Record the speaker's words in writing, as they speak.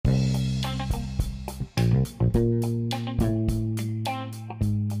Hi,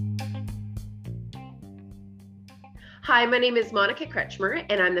 my name is Monica Kretschmer,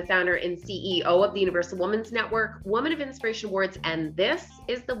 and I'm the founder and CEO of the Universal Women's Network, Woman of Inspiration Awards, and this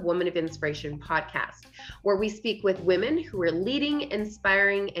is the Woman of Inspiration podcast, where we speak with women who are leading,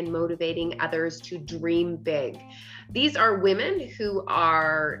 inspiring, and motivating others to dream big. These are women who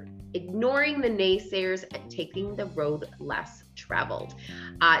are ignoring the naysayers and taking the road less traveled.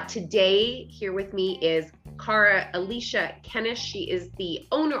 Today, here with me is Cara Alicia Kennis. She is the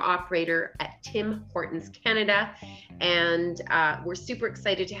owner-operator at Tim Hortons Canada, and we're super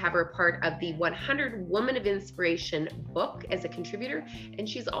excited to have her part of the 100 Women of Inspiration book as a contributor, and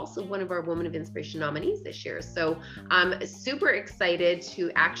she's also one of our Women of Inspiration nominees this year. So I'm super excited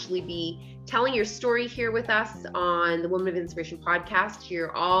to actually be telling your story here with us on the Women of Inspiration podcast.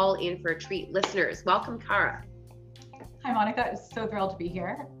 You're all in for a treat. Listeners, welcome, Cara. Hi, Monica. So thrilled to be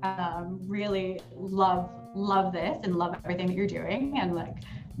here. Really love this and love everything that you're doing, and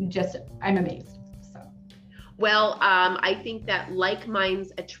I'm amazed. Well, I think that like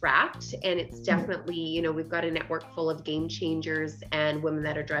minds attract, and it's definitely, we've got a network full of game changers and women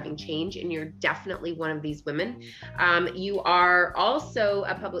that are driving change, and you're definitely one of these women. You are also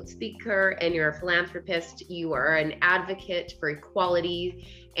a public speaker, and you're a philanthropist. You are an advocate for equality,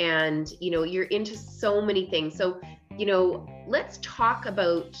 and, you're into so many things. So, let's talk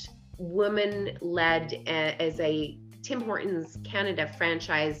about women-led as a Tim Hortons Canada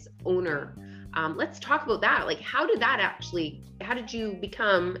franchise owner. Let's talk about that. How did you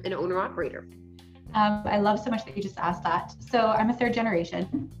become an owner operator? I love so much that you just asked that. So I'm a third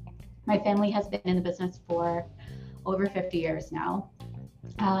generation. My family has been in the business for over 50 years now.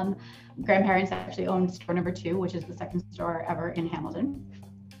 Grandparents actually own store number 2, which is the second store ever in Hamilton.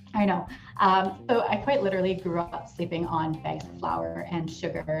 I know. So I quite literally grew up sleeping on bags of flour and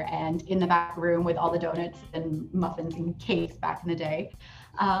sugar and in the back room with all the donuts and muffins and cakes back in the day.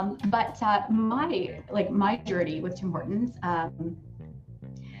 But my journey with Tim Hortons, and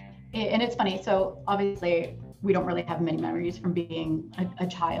it's funny. So obviously we don't really have many memories from being a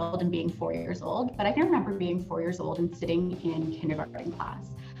child and being 4 years old, but I can remember being 4 years old and sitting in kindergarten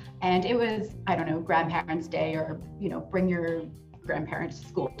class. And it was, grandparents' day, or, bring your grandparents'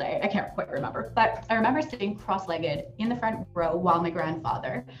 school day. I can't quite remember, but I remember sitting cross-legged in the front row while my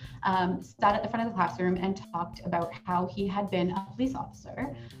grandfather sat at the front of the classroom and talked about how he had been a police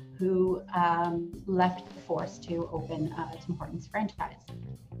officer who left the force to open Tim Hortons franchise.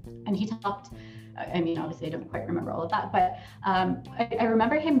 And he talked, obviously I don't quite remember all of that, but I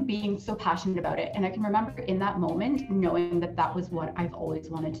remember him being so passionate about it. And I can remember in that moment knowing that that was what I've always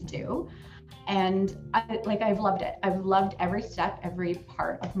wanted to do. And I've loved it. I've loved every step, every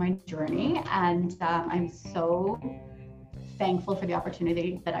part of my journey. And I'm so thankful for the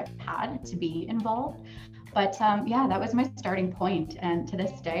opportunity that I've had to be involved. But that was my starting point. And to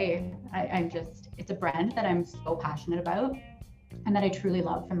this day, it's a brand that I'm so passionate about and that I truly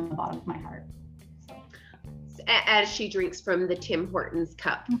love from the bottom of my heart. So. As she drinks from the Tim Hortons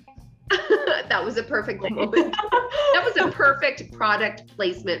cup. That was a perfect moment. That was a perfect product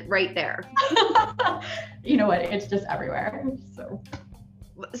placement right there. You know what? It's just everywhere.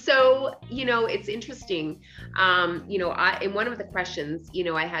 So, it's interesting. In one of the questions,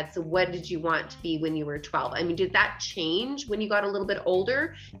 I had, so what did you want to be when you were 12? Did that change when you got a little bit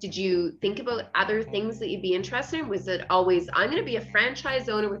older? Did you think about other things that you'd be interested in? Was it always, I'm going to be a franchise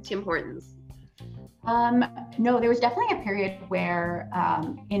owner with Tim Hortons? No, there was definitely a period where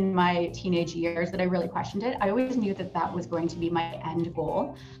in my teenage years that I really questioned it. I always knew that that was going to be my end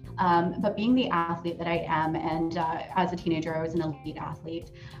goal. But being the athlete that I am, and as a teenager, I was an elite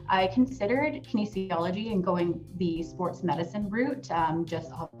athlete, I considered kinesiology and going the sports medicine route,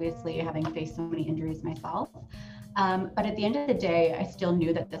 just obviously having faced so many injuries myself. But at the end of the day, I still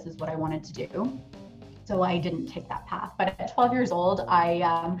knew that this is what I wanted to do. So I didn't take that path. But at 12 years old, I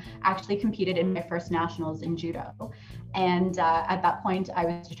actually competed in my first nationals in judo. And at that point, I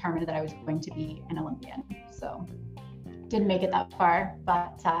was determined that I was going to be an Olympian. So didn't make it that far,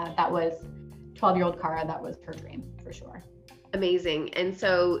 but that was 12-year-old Cara. That was her dream for sure. Amazing. And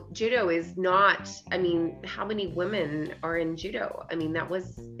so judo is not, how many women are in judo?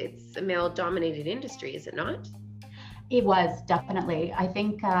 It's a male dominated industry, is it not? It was definitely. I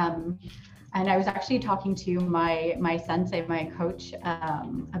think, and I was actually talking to my sensei, my coach,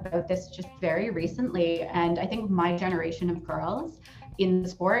 about this just very recently. And I think my generation of girls in the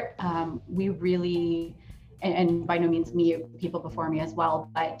sport, we really, and by no means me, people before me as well,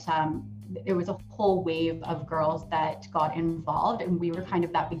 but there was a whole wave of girls that got involved, and we were kind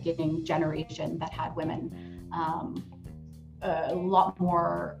of that beginning generation that had women a lot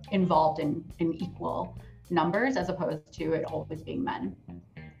more involved in equal numbers as opposed to it always being men.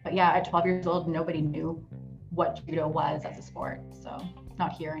 But yeah, at 12 years old, nobody knew what judo was as a sport. So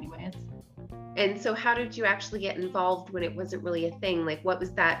not here anyways. And so how did you actually get involved when it wasn't really a thing? Like, what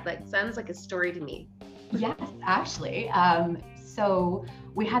was that? Like, sounds like a story to me. Yes, actually. So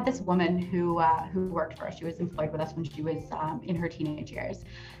we had this woman who worked for us. She was employed with us when she was in her teenage years.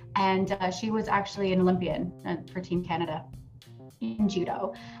 And she was actually an Olympian for Team Canada in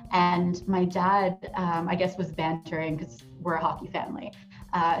judo. And my dad, I guess, was bantering because we're a hockey family.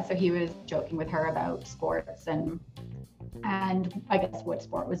 So he was joking with her about sports and I guess what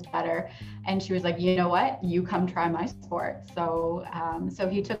sport was better. And she was like, you know what, you come try my sport. So so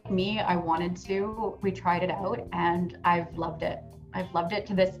he took me. I wanted to. We tried it out, and I've loved it. I've loved it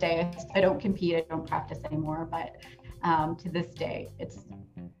to this day. I don't compete. I don't practice anymore, but to this day, it's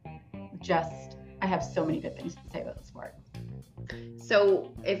just, I have so many good things to say about the sport.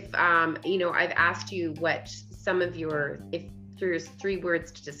 So if I've asked you what some of if there's 3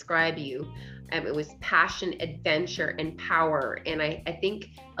 words to describe you, it was passion, adventure, and power. And I think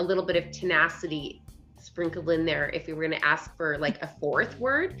a little bit of tenacity sprinkled in there if we were going to ask for like a 4th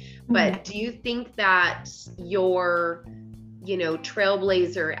word. But do you think that your,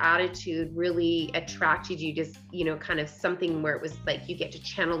 trailblazer attitude really attracted you to, kind of something where it was like you get to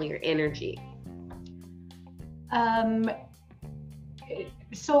channel your energy?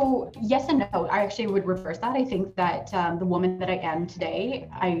 So yes and no. I actually would reverse that. I think that the woman that I am today,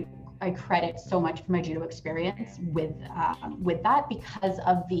 I credit so much for my judo experience with that, because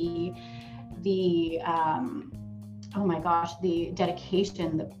of the oh my gosh, the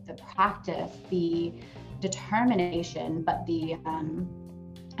dedication, the practice, the determination, but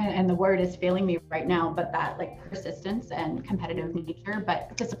and the word is failing me right now, but that like persistence and competitive nature,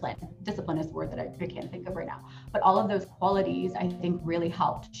 but discipline is the word that I can't think of right now. But all of those qualities, I think, really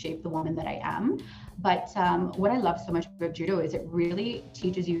helped shape the woman that I am. But what I love so much about judo is it really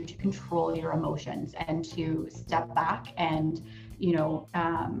teaches you to control your emotions and to step back and,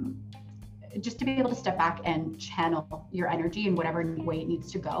 just to be able to step back and channel your energy in whatever way it needs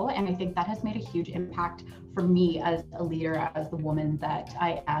to go. And I think that has made a huge impact for me as a leader, as the woman that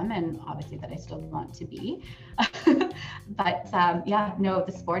I am, and obviously that I still want to be. But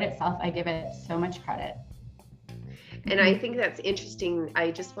the sport itself, I give it so much credit. And I think that's interesting.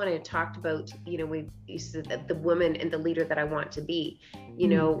 I just want to talk about, you said that the woman and the leader that I want to be,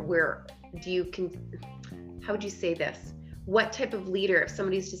 how would you say this? What type of leader, if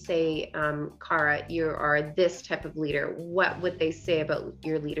somebody's to say, Cara, you are this type of leader, what would they say about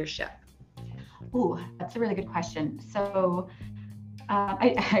your leadership? Ooh, that's a really good question. So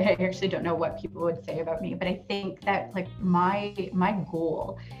I actually don't know what people would say about me, but I think that like my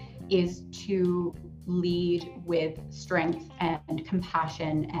goal is to lead with strength and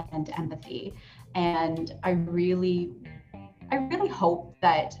compassion and empathy. And I really hope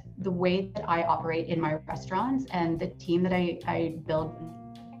that the way that I operate in my restaurants and the team that I build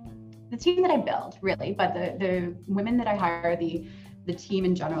really, but the women that I hire, the team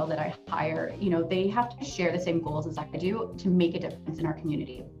in general that I hire, they have to share the same goals as I do to make a difference in our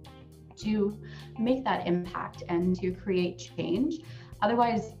community, to make that impact and to create change.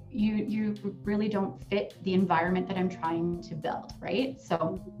 Otherwise, you really don't fit the environment that I'm trying to build, right?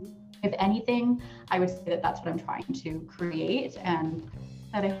 So if anything, I would say that that's what I'm trying to create and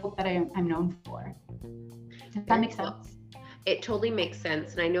that I hope that I'm known for. Does that make sense? It totally makes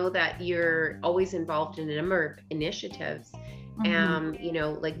sense. And I know that you're always involved in a number of initiatives,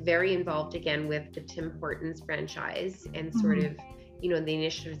 like very involved again with the Tim Hortons franchise and sort of, the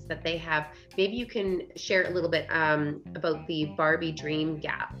initiatives that they have. Maybe you can share a little bit about the Barbie Dream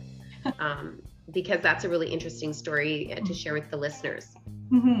Gap, because that's a really interesting story to share with the listeners.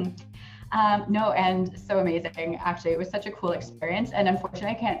 No, and so amazing. Actually, it was such a cool experience. And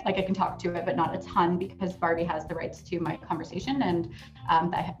unfortunately, I can talk to it, but not a ton because Barbie has the rights to my conversation and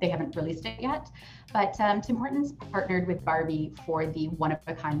they haven't released it yet. But Tim Hortons partnered with Barbie for the One of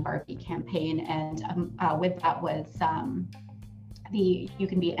a Kind Barbie campaign. And with that was the You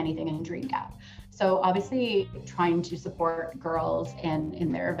Can Be Anything in Dream Gap. So obviously trying to support girls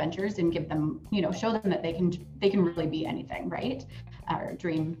in their adventures and give them, show them that they can really be anything, right? Or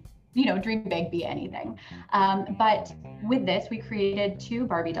dream big, be anything. But with this, we created 2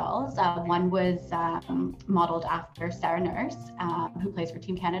 Barbie dolls. One was modeled after Sarah Nurse, who plays for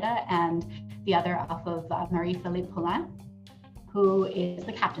Team Canada, and the other off of Marie-Philippe Poulin, who is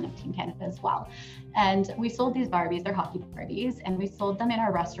the captain of Team Canada as well. And we sold these Barbies, they're hockey Barbies, and we sold them in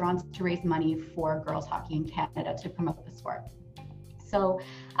our restaurants to raise money for girls hockey in Canada to promote the sport. So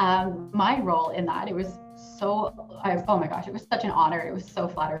my role in that, it was oh my gosh, it was such an honor. It was so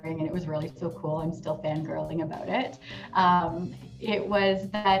flattering and it was really so cool. I'm still fangirling about it. It was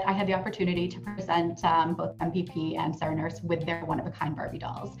that I had the opportunity to present both MPP and Sarah Nurse with their one-of-a-kind Barbie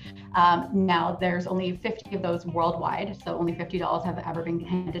dolls. Now there's only 50 of those worldwide, so only 50 dolls have ever been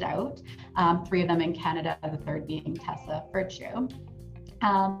handed out. 3 of them in Canada, the third being Tessa Virtue.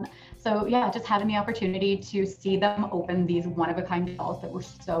 So yeah, just having the opportunity to see them open these one-of-a-kind dolls that were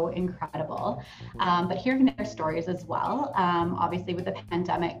so incredible, but hearing their stories as well. Obviously with the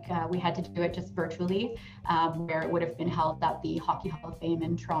pandemic, we had to do it just virtually, where it would have been held at the Hockey Hall of Fame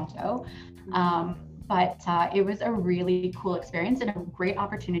in Toronto. But it was a really cool experience and a great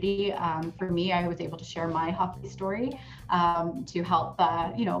opportunity for me. I was able to share my hockey story to help,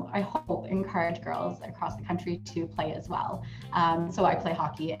 I hope encourage girls across the country to play as well. So I play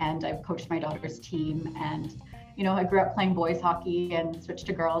hockey and I've coached my daughter's team, and I grew up playing boys hockey and switched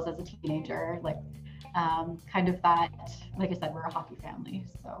to girls as a teenager. Kind of that, like I said, we're a hockey family.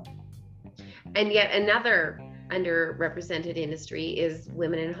 So. And yet another underrepresented industry is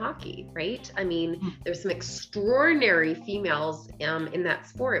women in hockey, right? I mean, there's some extraordinary females in that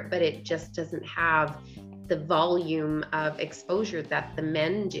sport, but it just doesn't have the volume of exposure that the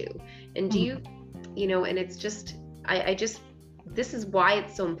men do. And do you, and it's just, this is why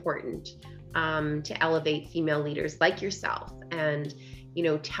it's so important to elevate female leaders like yourself and,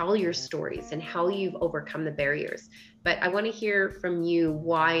 tell your stories and how you've overcome the barriers. But I want to hear from you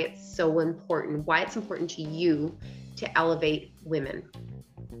why it's so important, why it's important to you to elevate women.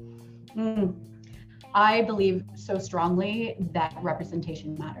 I believe so strongly that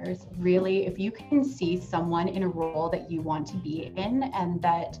representation matters. Really, if you can see someone in a role that you want to be in, and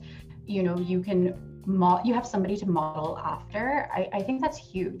that, you have somebody to model after, I think that's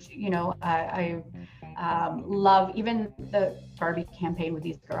huge. I love even the Barbie campaign with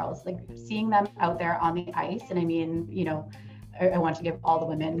these girls, like seeing them out there on the ice. And I mean, I want to give all the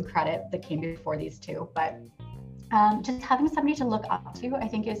women credit that came before these two, but just having somebody to look up to, I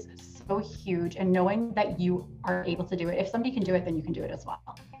think is so huge. And knowing that you are able to do it. If somebody can do it, then you can do it as well.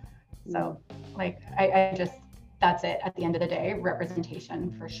 So I just, that's it at the end of the day,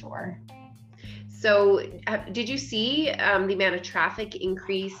 representation for sure. So did you see the amount of traffic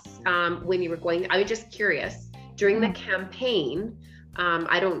increase when you were going? I was just curious, during the campaign,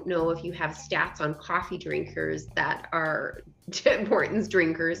 I don't know if you have stats on coffee drinkers that are Tim Hortons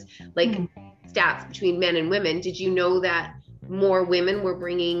drinkers, stats between men and women. Did you know that more women were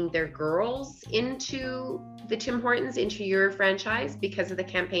bringing their girls into the Tim Hortons, into your franchise because of the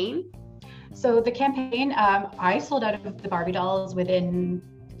campaign? So the campaign, I sold out of the Barbie dolls within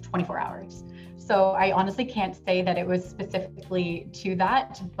 24 hours. So I honestly can't say that it was specifically to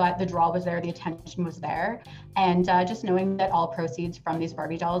that, but the draw was there, the attention was there. And just knowing that all proceeds from these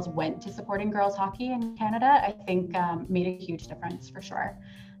Barbie dolls went to supporting girls hockey in Canada, I think made a huge difference for sure.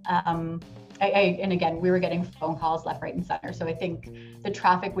 And again, we were getting phone calls left, right, and center. So I think the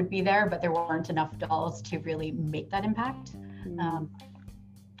traffic would be there, but there weren't enough dolls to really make that impact,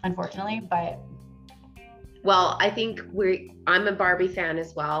 unfortunately. But well, I think I'm a Barbie fan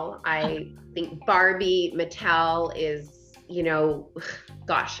as well. I think Barbie, Mattel is,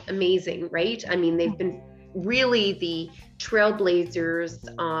 amazing, right? I mean, they've been really the trailblazers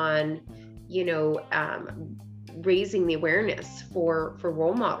on, raising the awareness for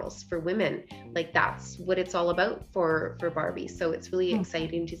role models for women. That's what it's all about for Barbie. So it's really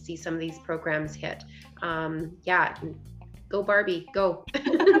exciting to see some of these programs hit. Go Barbie, go.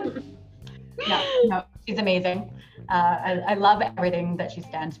 No, she's amazing. I love everything that she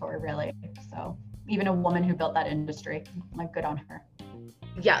stands for, really. So even a woman who built that industry, good on her.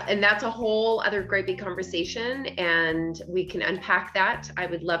 Yeah, and that's a whole other great big conversation, and we can unpack that. I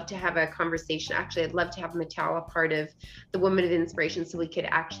would love to have a conversation. Actually, I'd love to have Mattel a part of the Women of Inspiration, so we could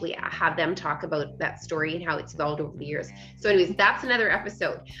actually have them talk about that story and how it's evolved over the years. So anyways, that's another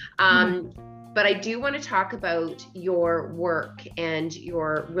episode. But I do want to talk about your work and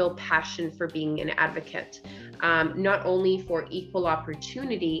your real passion for being an advocate, not only for equal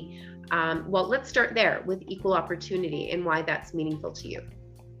opportunity. Well, let's start there with equal opportunity and why that's meaningful to you.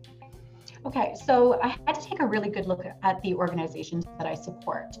 Okay, so I had to take a really good look at the organizations that I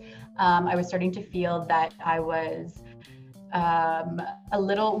support. I was starting to feel that I was a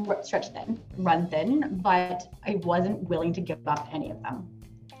little stretched thin, run thin, but I wasn't willing to give up any of them.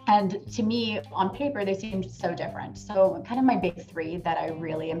 And to me, on paper, they seemed so different. So kind of my big three that I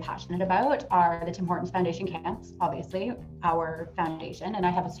really am passionate about are the Tim Hortons Foundation camps, obviously, our foundation, and I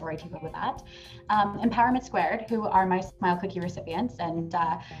have a story to go with that. Empowerment Squared, who are my Smile Cookie recipients. And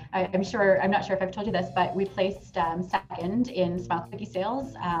I'm not sure if I've told you this, but we placed second in Smile Cookie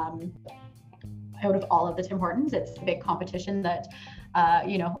sales out of all of the Tim Hortons. It's a big competition that,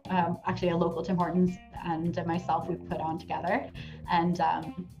 actually a local Tim Hortons and myself, we put on together. And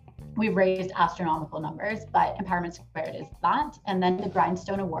we've raised astronomical numbers, but Empowerment Squared is that. And then the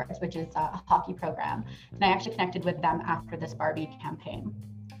Grindstone Awards, which is a hockey program. And I actually connected with them after this Barbie campaign.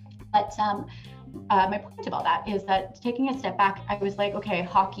 But my point about that is that taking a step back, I was like, okay,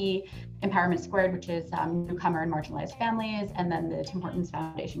 hockey, Empowerment Squared, which is newcomer and marginalized families, and then the Tim Hortons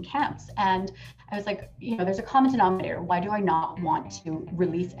Foundation camps. And I was like, there's a common denominator. Why do I not want to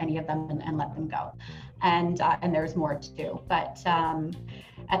release any of them and let them go? And there's more to do. But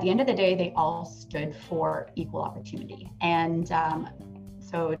at the end of the day, they all stood for equal opportunity. And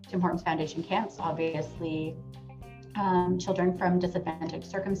so Tim Hortons Foundation camps, obviously, children from disadvantaged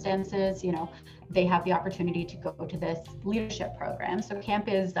circumstances, they have the opportunity to go to this leadership program. So camp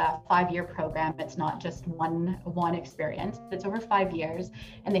is a 5-year program. It's not just one experience. It's over 5 years,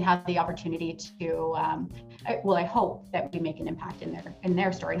 and they have the opportunity to, I hope that we make an impact in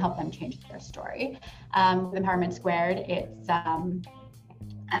their story and help them change their story. With Empowerment Squared, it's, pardon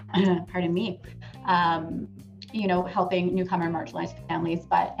me, helping newcomer and marginalized families,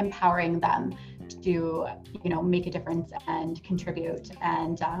 but empowering them to make a difference and contribute,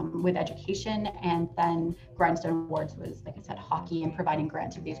 and with education. And then Grindstone Awards was, like I said, hockey and providing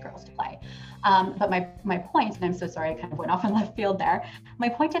grants for these girls to play. But my point, and I'm so sorry I kind of went off in left field there, my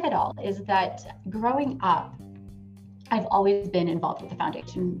point of it all is that growing up, I've always been involved with the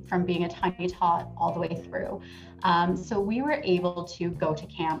foundation from being a tiny tot all the way through. So we were able to go to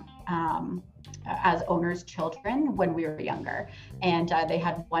camp as owners' children when we were younger. And they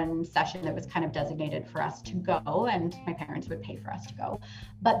had one session that was kind of designated for us to go, and my parents would pay for us to go.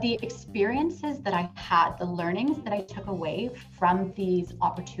 But the experiences that I had, the learnings that I took away from these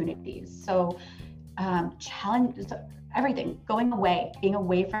opportunities, so challenges, everything, going away, being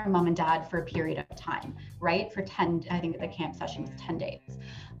away from mom and dad for a period of time, right? For 10, I think the camp session was 10 days.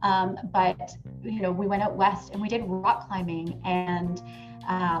 But, we went out west and we did rock climbing and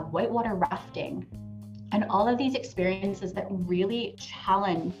whitewater rafting, and all of these experiences that really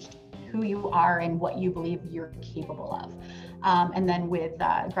challenged who you are and what you believe you're capable of. And then with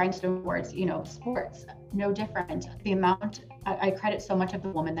Grindstone Awards, sports, no different. The amount, I credit so much of the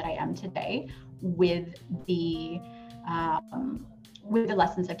woman that I am today with the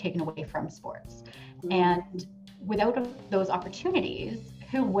lessons I've taken away from sports. And without those opportunities,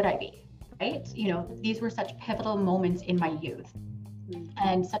 who would I be, right? These were such pivotal moments in my youth,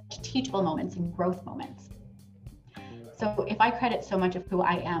 and such teachable moments and growth moments. So if I credit so much of who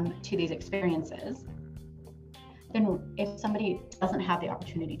I am to these experiences, then if somebody doesn't have the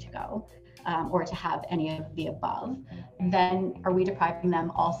opportunity to go, or to have any of the above, then are we depriving them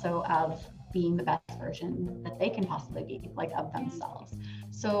also of being the best version that they can possibly be, like of themselves?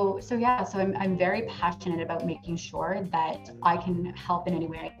 So I'm very passionate about making sure that I can help in any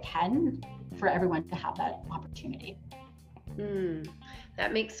way I can for everyone to have that opportunity.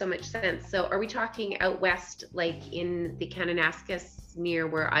 That makes so much sense. So are we talking out west, like in the Kananaskis near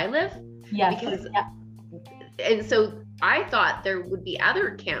where I live? Yes. And so I thought there would be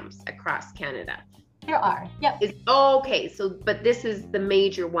other camps across Canada. There are. Yep. Okay. So, but this is the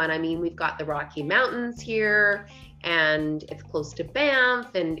major one. I mean, we've got the Rocky Mountains here, and it's close to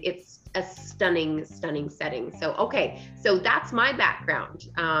Banff, and it's a stunning, stunning setting. So, okay. So that's my background.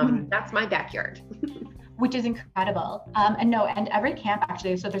 That's my backyard. Which is incredible. And every camp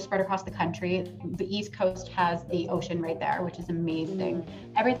actually, so they're spread across the country. The East Coast has the ocean right there, which is amazing.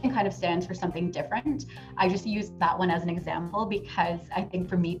 Everything kind of stands for something different. I just use that one as an example because I think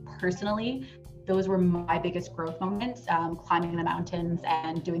for me personally, those were my biggest growth moments, climbing the mountains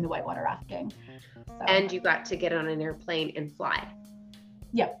and doing the whitewater rafting. So. And you got to get on an airplane and fly.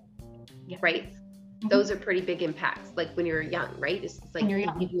 Yep. Right? Those are pretty big impacts, like when you're young, right? It's like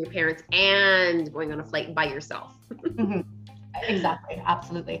leaving your parents and going on a flight by yourself. Exactly.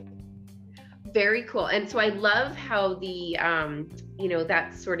 Absolutely. Very cool. And so I love how the,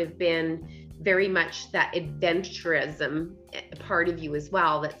 that's sort of been very much that adventurism part of you as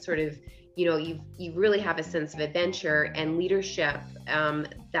well. That sort of, you really have a sense of adventure and leadership.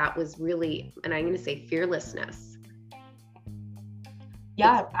 That was really, and I'm going to say fearlessness.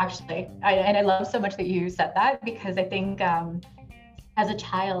 Yeah, actually. I love so much that you said that, because I think as a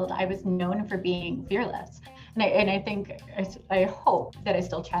child, I was known for being fearless. And I think, I hope that I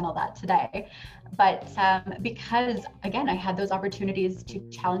still channel that today. But because, again, I had those opportunities to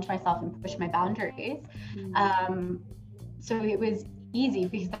challenge myself and push my boundaries. So it was easy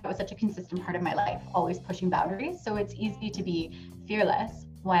because that was such a consistent part of my life, always pushing boundaries. So it's easy to be fearless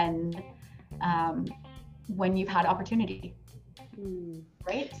when you've had opportunity.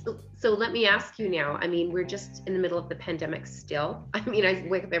 Right? So let me ask you now. I mean, we're just in the middle of the pandemic still. I mean, I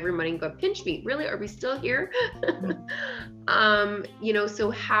wake up every morning and go, pinch me. Really? Are we still here?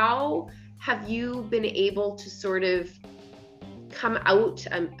 So how have you been able to sort of come out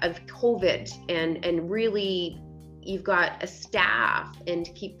of COVID and really you've got a staff and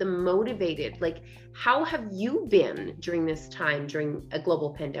keep them motivated? Like, how have you been during this time, during a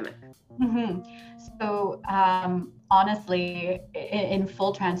global pandemic? So honestly, in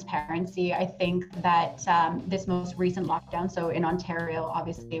full transparency, I think that this most recent lockdown, so in Ontario,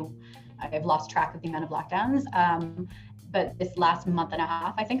 obviously, I've lost track of the amount of lockdowns, but this last month and a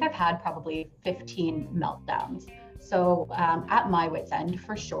half, I think I've had probably 15 meltdowns. So at my wit's end,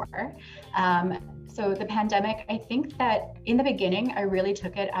 for sure. So the pandemic, I think that in the beginning, I really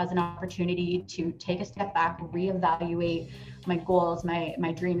took it as an opportunity to take a step back, reevaluate my goals,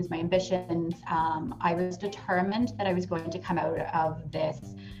 my dreams, my ambitions. I was determined that I was going to come out of this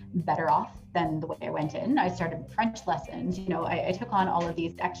better off than the way I went in. I started French lessons. I took on all of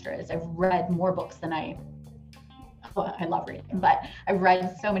these extras. I've read more books than I love reading, but I've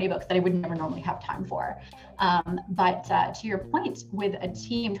read so many books that I would never normally have time for. But to your point, with a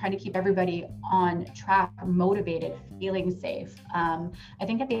team trying to keep everybody on track, motivated, feeling safe, I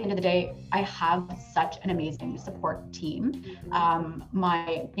think at the end of the day, I have such an amazing support team.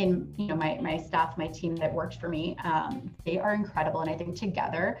 My staff, my team that worked for me, they are incredible, and I think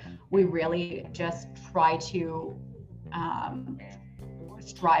together we really just try to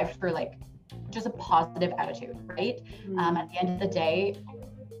strive for just a positive attitude, right? At the end of the day,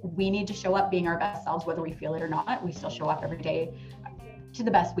 we need to show up being our best selves, whether we feel it or not. We still show up every day to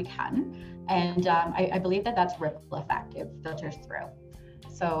the best we can. And I believe that that's ripple effect. It filters through.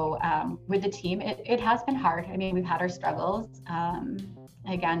 So with the team, it has been hard. I mean, we've had our struggles.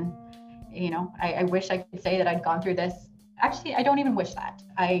 Again, I wish I could say that I'd gone through this. Actually, I don't even wish that.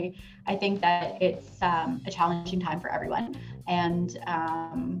 I think that it's a challenging time for everyone. And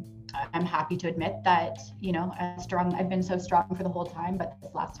I'm happy to admit that, I've been so strong for the whole time, but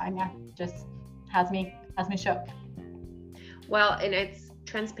this last time, just has me shook. Well, and it's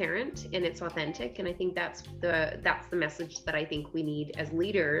transparent and it's authentic. And I think that's the message that I think we need as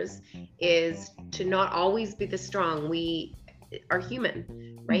leaders, is to not always be the strong. We are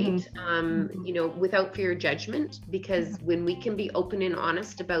human, right? Without fear of judgment, because when we can be open and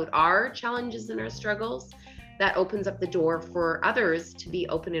honest about our challenges and our struggles, that opens up the door for others to be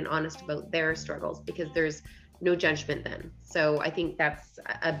open and honest about their struggles, because there's no judgment then. So I think that's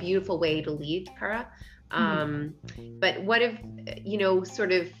a beautiful way to lead, Cara. But what if,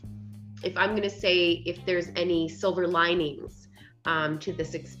 if I'm going to say, if there's any silver linings to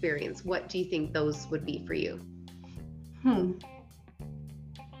this experience, what do you think those would be for you?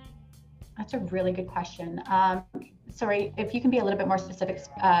 That's a really good question. Sorry, if you can be a little bit more specific,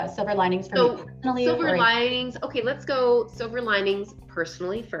 silver linings for me personally. Silver linings. Okay, let's go silver linings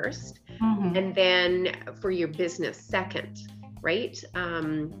personally first, and then for your business second, right?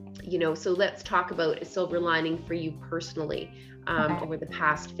 So let's talk about a silver lining for you personally over the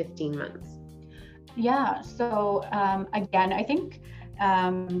past 15 months. Yeah. So again, I think,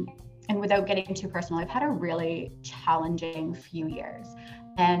 and without getting too personal, I've had a really challenging few years.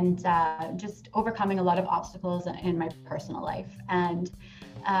 And just overcoming a lot of obstacles in my personal life. And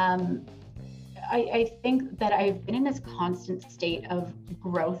I think that I've been in this constant state of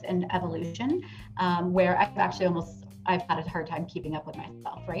growth and evolution, where I've had a hard time keeping up with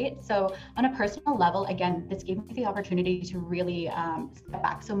myself, right? So on a personal level, again, this gave me the opportunity to really step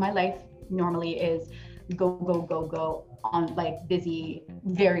back. So my life normally is go on, busy,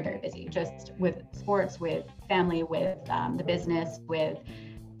 very, very busy, just with sports, with family, with the business, with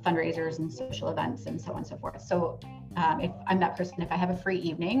fundraisers and social events and so on and so forth. So if I'm that person, if I have a free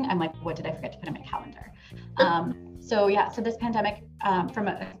evening, I'm like, what did I forget to put in my calendar? So this pandemic, from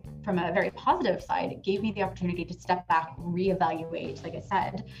a very positive side, it gave me the opportunity to step back, reevaluate, like I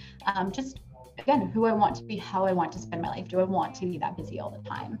said, just again, who I want to be, how I want to spend my life. Do I want to be that busy all the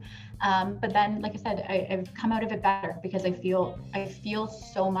time? But then, like I said, I've come out of it better, because I feel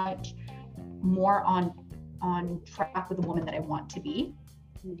so much more on track with the woman that I want to be,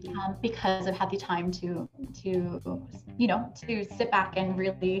 because I've had the time to sit back and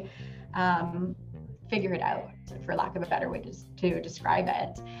really figure it out, for lack of a better way to describe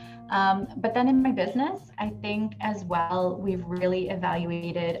it. But then in my business, I think as well, we've really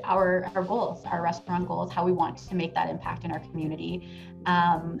evaluated our goals, our restaurant goals, how we want to make that impact in our community,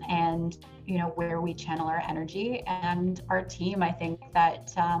 and where we channel our energy. And our team, I think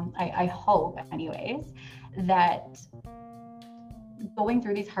that I hope anyways, that going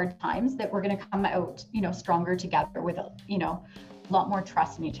through these hard times, that we're going to come out, stronger together with, a lot more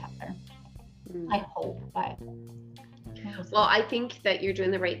trust in each other. I hope, but. Well, I think that you're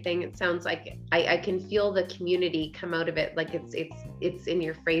doing the right thing. It sounds like I can feel the community come out of it. Like it's in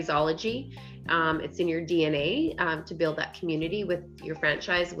your phraseology. It's in your DNA to build that community with your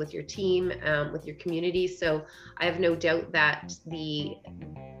franchise, with your team, with your community. So I have no doubt that the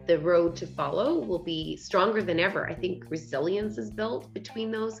road to follow will be stronger than ever. I think resilience is built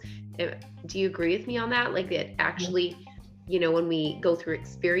between those. Do you agree with me on that? Like it actually, when we go through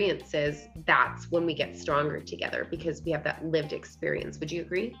experiences, that's when we get stronger together because we have that lived experience. Would you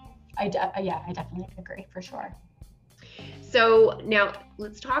agree? Yeah, I definitely agree, for sure. So now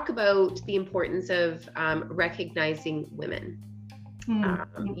let's talk about the importance of recognizing women.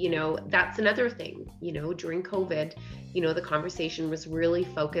 That's another thing, during COVID, the conversation was really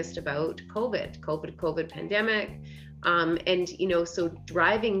focused about COVID pandemic. So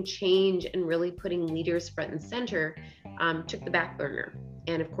driving change and really putting leaders front and center took the back burner.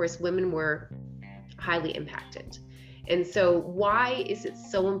 And of course, women were highly impacted. And so why is it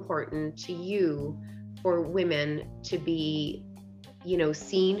so important to you for women to be,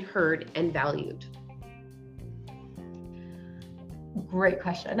 seen, heard, and valued? Great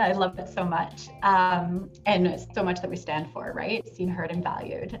question. I love it so much. And so much that we stand for, right? Seen, heard, and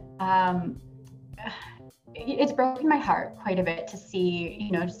valued. It's broken my heart quite a bit to see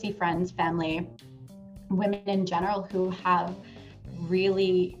friends, family, women in general who have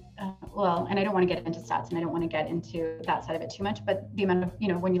really, and I don't want to get into stats and I don't want to get into that side of it too much, but the amount of,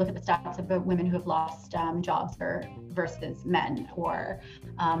 when you look at the stats about women who have lost jobs versus men or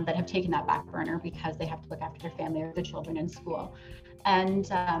that have taken that back burner because they have to look after their family or their children in school. And,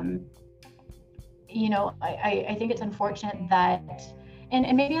 I think it's unfortunate that,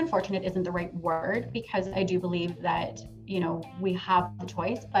 and maybe unfortunate isn't the right word, because I do believe that, we have the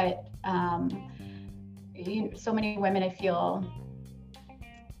choice, but so many women, I feel,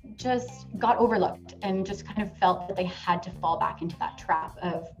 just got overlooked and just kind of felt that they had to fall back into that trap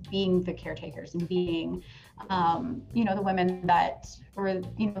of being the caretakers and being, the women that were,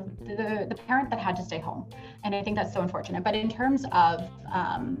 the parent that had to stay home. And I think that's so unfortunate. But in terms of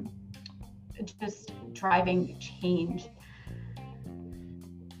just driving change,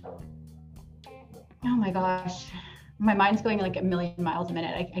 oh my gosh, my mind's going like a million miles a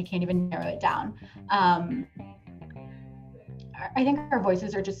minute. I can't even narrow it down. I think our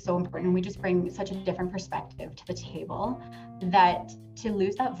voices are just so important, and we just bring such a different perspective to the table that to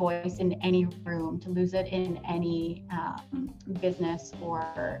lose that voice in any room, to lose it in any business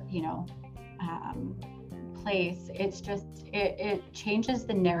or, place, it's just, it changes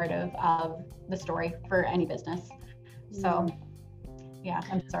the narrative of the story for any business. So yeah,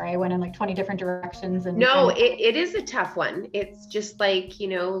 I'm sorry, I went in like 20 different directions. No, it is a tough one. It's just like,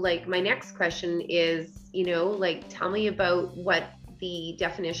 like my next question is, tell me about what the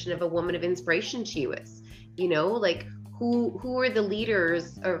definition of a woman of inspiration to you is, like who are the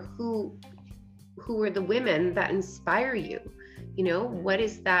leaders, or who are the women that inspire you? What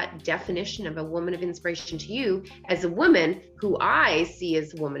is that definition of a woman of inspiration to you as a woman who I see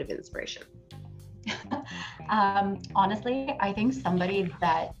as a woman of inspiration? Honestly, I think somebody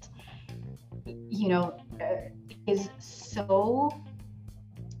that, is so,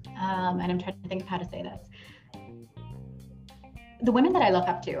 and I'm trying to think of how to say this. The women that I look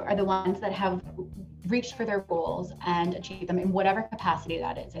up to are the ones that have reached for their goals and achieved them in whatever capacity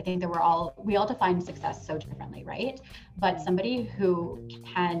that is. I think that we all define success so differently, right? But somebody who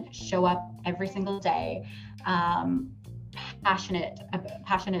can show up every single day,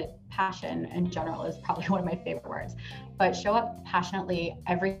 passion in general is probably one of my favorite words, but show up passionately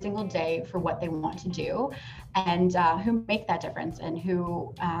every single day for what they want to do, and who make that difference, and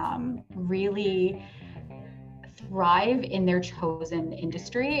who really thrive in their chosen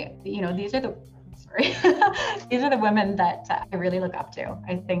industry. These are the women that I really look up to.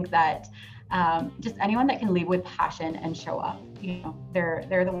 I think that just anyone that can lead with passion and show up,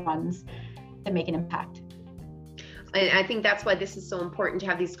 they're the ones that make an impact. And I think that's why this is so important to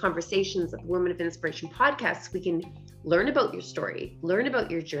have these conversations at the Women of Inspiration podcast. We can learn about your story, learn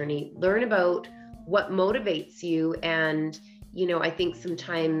about your journey, learn about what motivates you. And, I think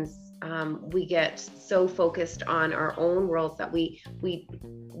sometimes we get so focused on our own worlds that we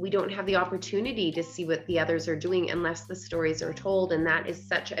don't have the opportunity to see what the others are doing unless the stories are told. And that is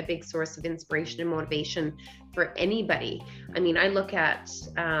such a big source of inspiration and motivation for anybody. I mean, I look at,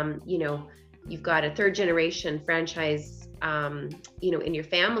 you've got a third generation franchise, in your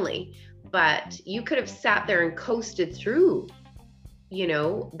family, but you could have sat there and coasted through,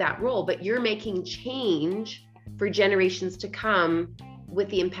 that role, but you're making change for generations to come with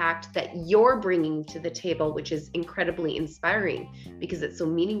the impact that you're bringing to the table, which is incredibly inspiring because it's so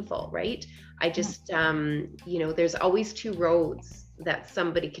meaningful, right? I just, there's always two roads that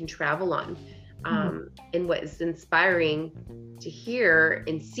somebody can travel on. And what is inspiring to hear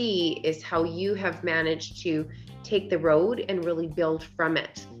and see is how you have managed to take the road and really build from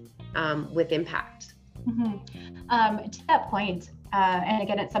it with impact. To that point, and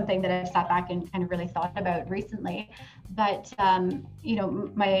again, it's something that I've sat back and kind of really thought about recently. But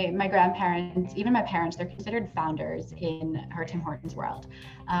my grandparents, even my parents, they're considered founders in our Tim Hortons world.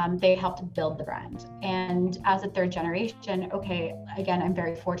 They helped build the brand. And as a third generation, okay, again, I'm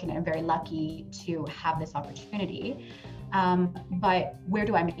very fortunate and very lucky to have this opportunity. But where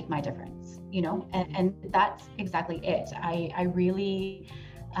do I make my difference? And that's exactly it. I really,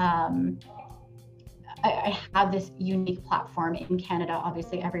 I have this unique platform in Canada.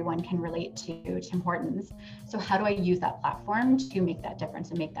 Obviously, everyone can relate to Tim Hortons. So how do I use that platform to make that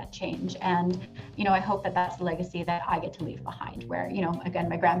difference and make that change? And, I hope that that's the legacy that I get to leave behind, where, again,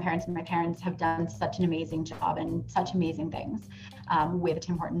 my grandparents and my parents have done such an amazing job and such amazing things with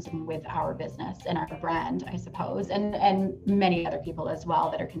Tim Hortons and with our business and our brand, I suppose, and many other people as well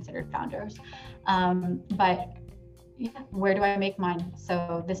that are considered founders. But where do I make mine?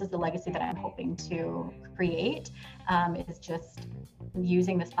 So this is the legacy that I'm hoping to create, is just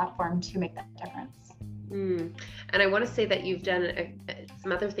using this platform to make that difference. And I want to say that you've done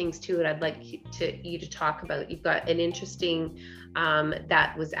some other things too that I'd like you to talk about. You've got an interesting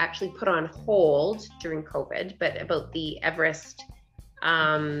that was actually put on hold during COVID, but about the Everest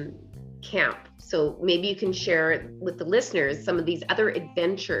camp. So maybe you can share with the listeners some of these other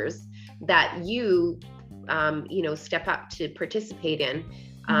adventures that you step up to participate in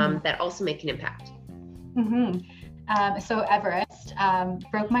that also make an impact. So Everest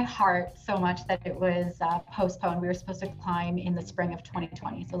broke my heart so much that it was postponed. We were supposed to climb in the spring of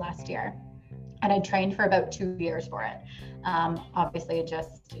 2020, so last year. And I trained for about 2 years for it. Obviously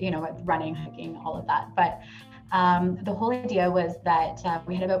just, running, hiking, all of that. But the whole idea was that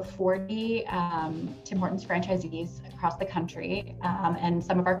we had about 40 Tim Hortons franchisees across the country, and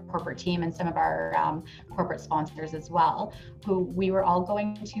some of our corporate team and some of our corporate sponsors as well, who we were all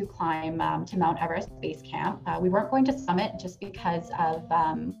going to climb to Mount Everest Base Camp. We weren't going to summit just because of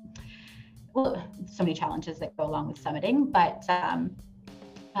so many challenges that go along with summiting, but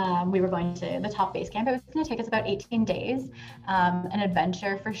we were going to the top base camp. It was going to take us about 18 days, an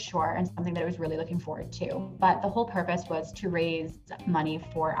adventure for sure, and something that I was really looking forward to. But the whole purpose was to raise money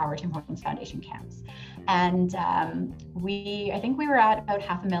for our Tim Hortons Foundation camps. And I think we were at about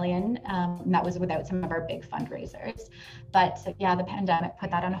 $500,000, and that was without some of our big fundraisers. But the pandemic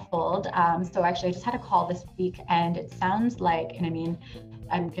put that on hold. So actually I just had a call this week, and it sounds like, and I mean,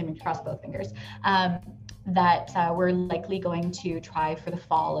 I'm going to cross both fingers, that we're likely going to try for the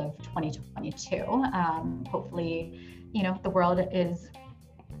fall of 2022. Hopefully, the world is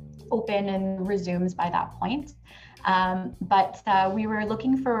open and resumes by that point. But we were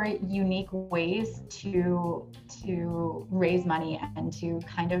looking for unique ways to raise money and to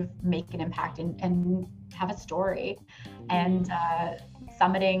kind of make an impact and have a story. And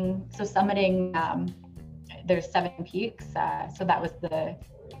summiting, there's 7 peaks. So that was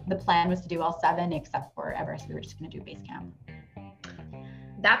the plan, was to do all 7 except for Everest. We were just going to do base camp.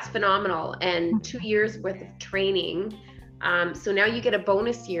 That's phenomenal. And 2 years worth of training. So now you get a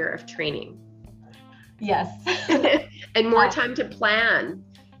bonus year of training. Yes. And more time to plan.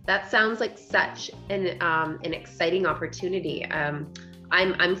 That sounds like such an exciting opportunity.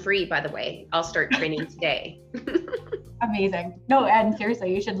 I'm free, by the way. I'll start training today. Amazing. No, and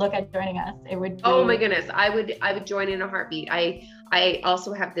seriously, you should look at joining us. It would be... Oh my goodness. I would join in a heartbeat. I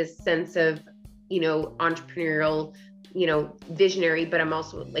also have this sense of, entrepreneurial, visionary, but I'm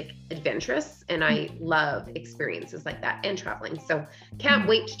also like adventurous, and I love experiences like that and traveling. So can't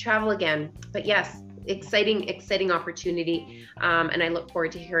wait to travel again. But yes, exciting opportunity. And I look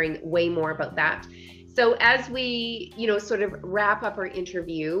forward to hearing way more about that. So as we, sort of wrap up our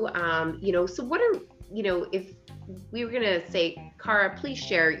interview, so what are, if we were going to say, Cara, please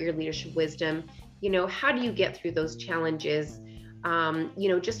share your leadership wisdom. How do you get through those challenges?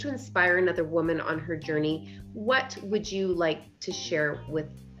 Just to inspire another woman on her journey, what would you like to share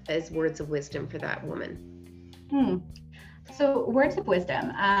as words of wisdom for that woman? So words of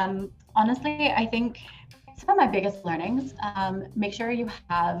wisdom. Honestly, I think some of my biggest learnings, make sure you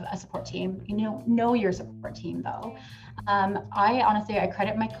have a support team. Know your support team though. I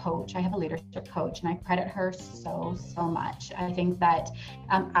credit my coach. I have a leadership coach, and I credit her so much. I think that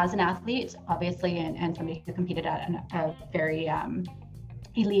as an athlete, obviously, and somebody who competed at a very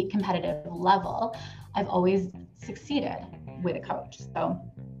elite competitive level, I've always succeeded with a coach. So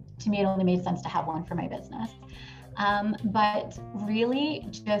to me, it only made sense to have one for my business. But really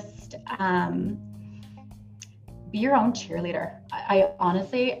just be your own cheerleader. I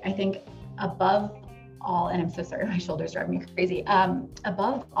honestly, I think above all, and I'm so sorry, my shoulders drive me crazy.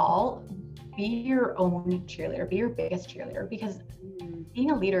 Above all, be your own cheerleader, be your biggest cheerleader, because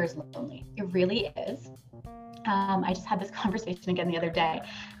being a leader is lonely. It really is. I just had this conversation again the other day,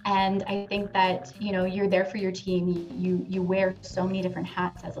 and I think that, you know, you're there for your team. You wear so many different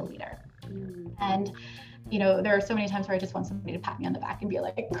hats as a leader. And, you know, there are so many times where I just want somebody to pat me on the back and be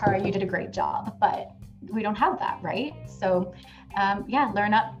like, Cara, you did a great job, but we don't have that, right? So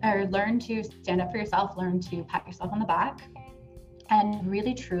learn to stand up for yourself, learn to pat yourself on the back, and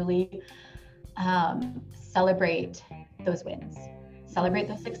really truly celebrate those wins, celebrate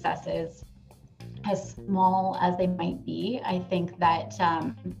those successes, as small as they might be. I think that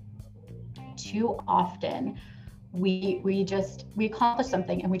too often we accomplish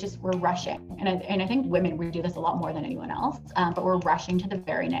something and we're rushing. And I think women, we do this a lot more than anyone else, but we're rushing to the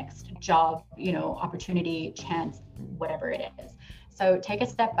very next job, you know, opportunity, chance, whatever it is. So take a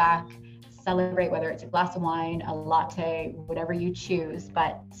step back, celebrate, whether it's a glass of wine, a latte, whatever you choose,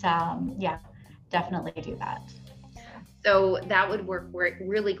 but definitely do that. So that would work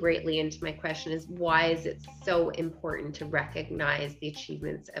really greatly into my question is, why is it so important to recognize the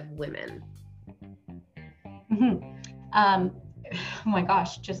achievements of women? Oh my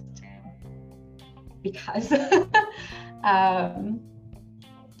gosh, just because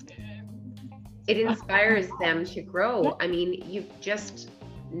it inspires them to grow. I mean, you've just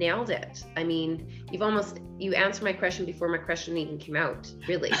nailed it. I mean, you answered my question before my question even came out,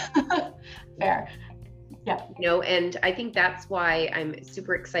 really. Fair. Yeah. You know, and I think that's why I'm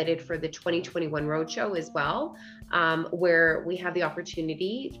super excited for the 2021 Roadshow as well, where we have the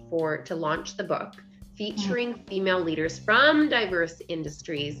opportunity to launch the book featuring female leaders from diverse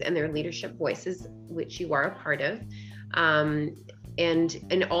industries and their leadership voices, which you are a part of,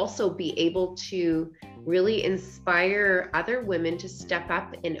 and also be able to really inspire other women to step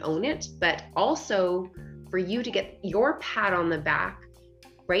up and own it, but also for you to get your pat on the back.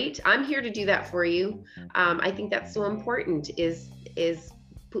 Right? I'm here to do that for you. I think that's so important is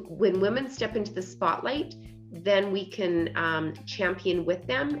when women step into the spotlight, then we can champion with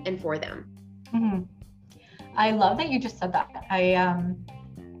them and for them. Mm-hmm. I love that you just said that. I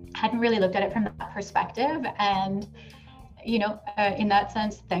hadn't really looked at it from that perspective. And, you know, in that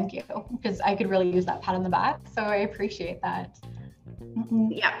sense, thank you, because I could really use that pat on the back. So I appreciate that.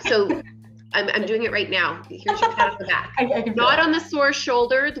 Mm-hmm. Yeah. So I'm doing it right now. Here's your pat on the back. I can Not on the sore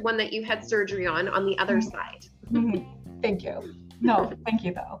shoulder, the one that you had surgery on the other side. Mm-hmm. Thank you. No, thank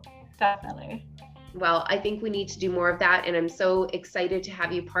you though. Definitely. Well, I think we need to do more of that. And I'm so excited to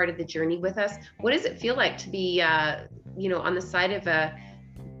have you part of the journey with us. What does it feel like to be, on the side of a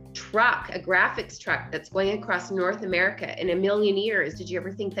truck, a graphics truck that's going across North America in a million years? Did you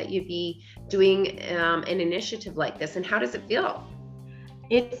ever think that you'd be doing an initiative like this? And how does it feel?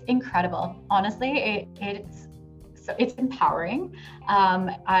 It's incredible. Honestly, it's empowering.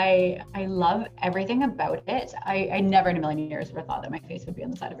 I love everything about it. I never in a million years ever thought that my face would be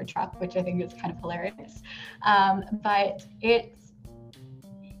on the side of a truck, which I think is kind of hilarious. But it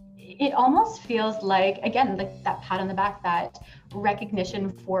almost feels like, again, like that pat on the back, that recognition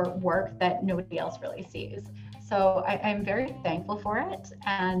for work that nobody else really sees. So I'm very thankful for it.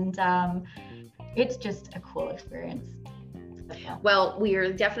 And it's just a cool experience. Well, we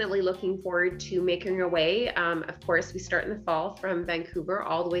are definitely looking forward to making our way. Of course, we start in the fall from Vancouver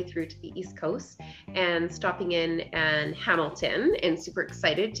all the way through to the East Coast and stopping in Hamilton, and super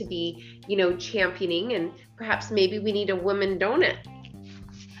excited to be, championing, and perhaps maybe we need a woman donut.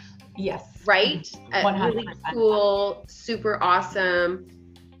 Yes. Right? 100%. Really cool, super awesome,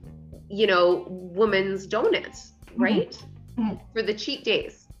 woman's donuts, right? Mm-hmm. For the cheat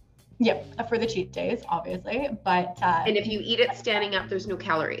days. Yep, for the cheat days, obviously, but... and if you eat it standing up, there's no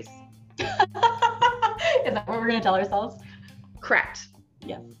calories. Is that what we're going to tell ourselves? Correct.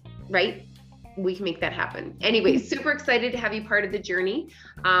 Yes. Right? We can make that happen. Anyway, super excited to have you part of the journey.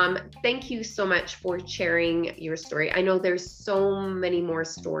 Thank you so much for sharing your story. I know there's so many more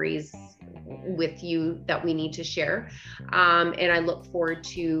stories with you that we need to share. And I look forward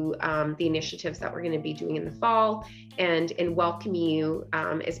to the initiatives that we're going to be doing in the fall, and welcome you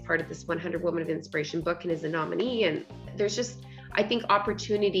as part of this 100 Women of Inspiration book and as a nominee. And there's just, I think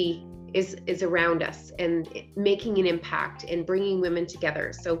opportunity is around us and making an impact and bringing women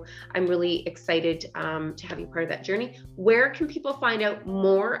together. So I'm really excited to have you part of that journey. Where can people find out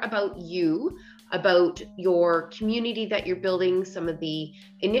more about you about your community that you're building, some of the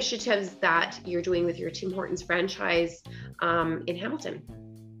initiatives that you're doing with your Tim Hortons franchise in Hamilton.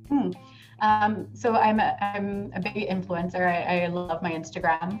 So I'm a big influencer. I love my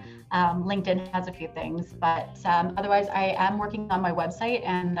Instagram. LinkedIn has a few things, but otherwise I am working on my website,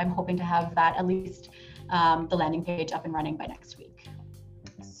 and I'm hoping to have that, at least the landing page, up and running by next week.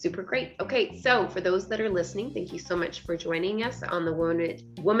 Super great. Okay, so for those that are listening, thank you so much for joining us on the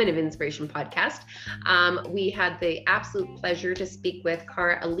Woman of Inspiration podcast. We had the absolute pleasure to speak with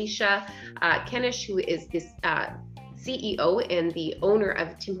Cara Alicia Kenish, who is this CEO and the owner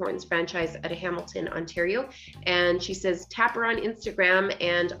of Tim Hortons franchise at Hamilton, Ontario. And she says, tap her on Instagram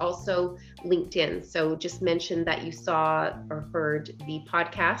and also LinkedIn. So just mention that you saw or heard the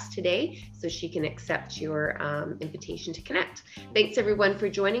podcast today so she can accept your invitation to connect. Thanks everyone for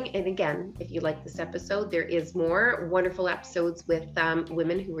joining. And again, if you like this episode, there is more wonderful episodes with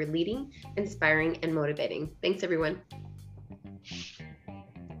women who are leading, inspiring, and motivating. Thanks everyone.